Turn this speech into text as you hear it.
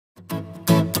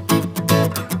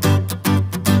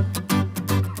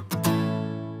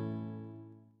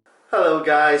Hello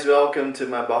guys, welcome to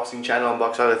my boxing channel,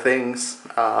 Unbox Other Things.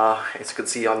 As you can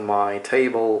see on my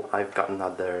table, I've got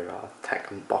another tech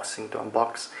unboxing to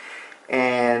unbox.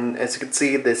 And as you can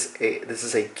see, this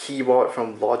is a keyboard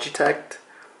from Logitech.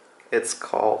 It's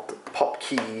called Pop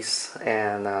Keys,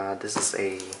 and this is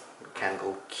a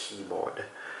mechanical keyboard.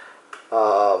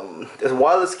 There's a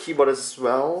wireless keyboard as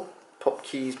well. Pop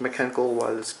Keys mechanical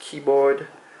wireless keyboard.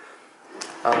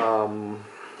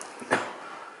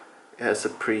 It has a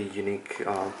pretty unique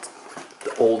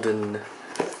the olden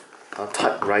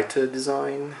typewriter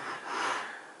design,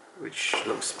 which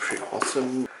looks pretty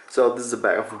awesome. So this is the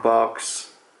back of the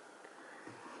box.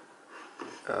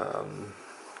 Got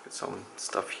some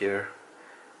stuff here.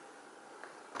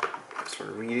 Just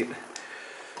want to read it.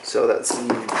 So that's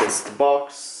the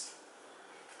box.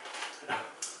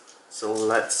 So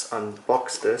let's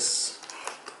unbox this,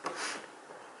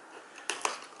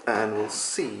 and we'll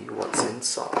see what's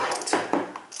inside.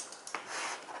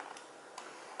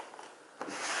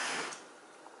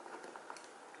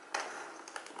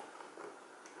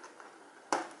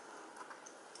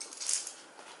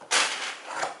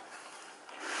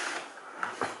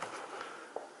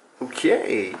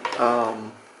 Okay,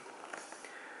 the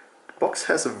box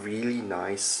has a really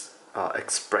nice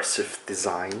expressive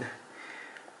design.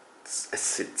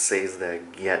 As it says there,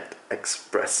 get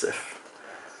expressive.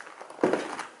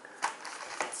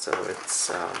 So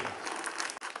it's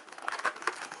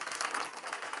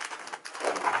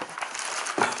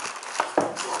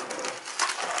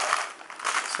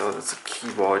so it's a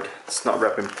keyboard. It's not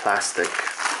wrapped in plastic.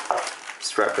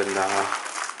 It's wrapped in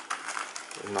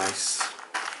nice.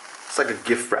 It's like a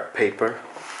gift wrap paper.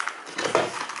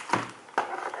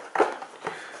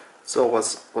 So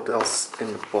what else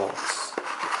in the box?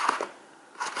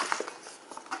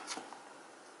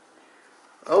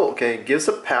 Oh, okay, it gives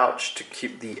a pouch to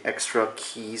keep the extra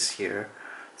keys here.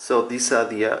 So these are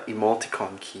the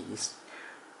emoticon keys,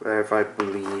 where I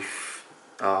believe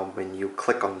when you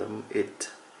click on them, it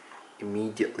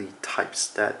immediately types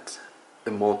that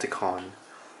emoticon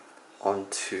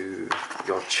onto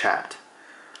your chat.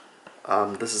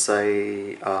 This is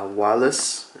a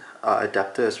wireless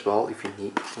adapter as well, if you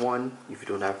need one, if you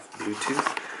don't have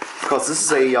Bluetooth, because this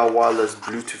is a wireless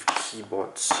Bluetooth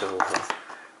keyboard, so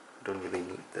you don't really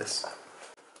need this.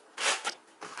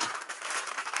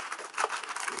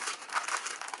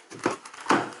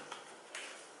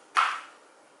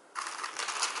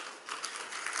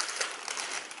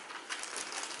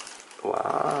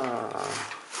 Wow.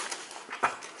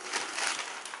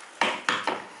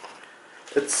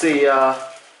 It's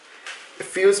it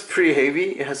feels pretty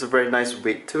heavy. It has a very nice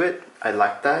weight to it. I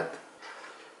like that.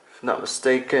 If not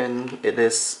mistaken, it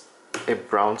is a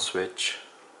brown switch.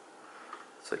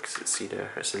 So you can see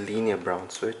there's a linear brown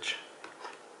switch.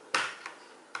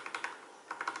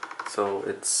 So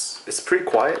it's pretty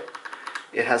quiet.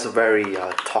 It has a very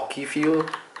talky feel,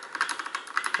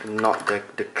 and not the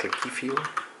clicky feel.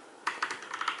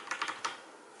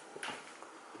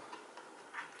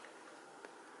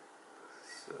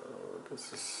 So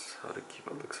this is how the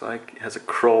keyboard looks like. It has a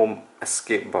chrome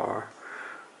escape bar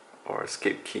or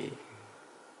escape key.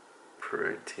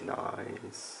 Pretty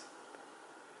nice.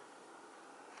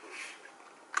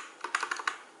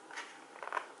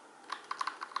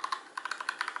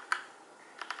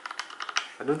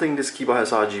 I don't think this keyboard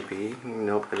has RGB.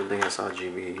 Nope, I don't think it has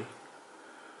RGB.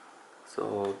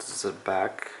 So this is the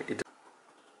back.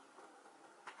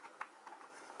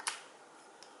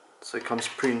 So it comes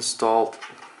pre-installed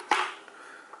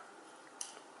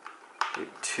with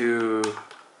two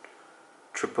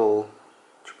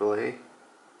AAA.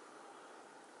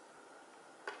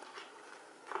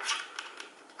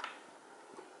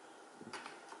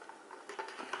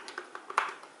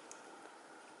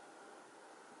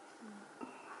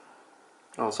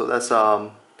 Oh, so that's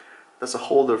a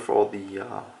holder for the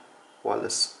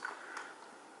wireless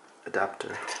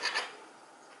adapter.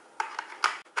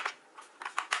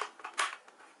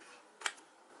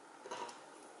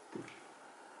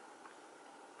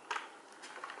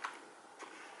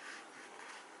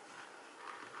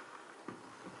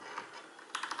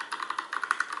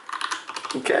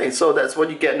 Okay, so that's what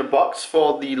you get in the box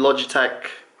for the Logitech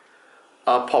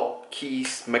Pop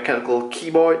Keys mechanical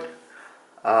keyboard.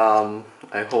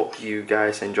 I hope you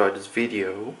guys enjoyed this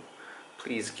video.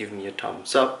 Please give me a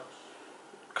thumbs up,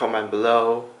 comment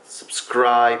below,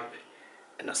 subscribe,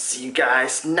 and I'll see you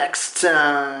guys next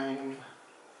time.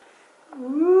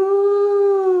 Woo!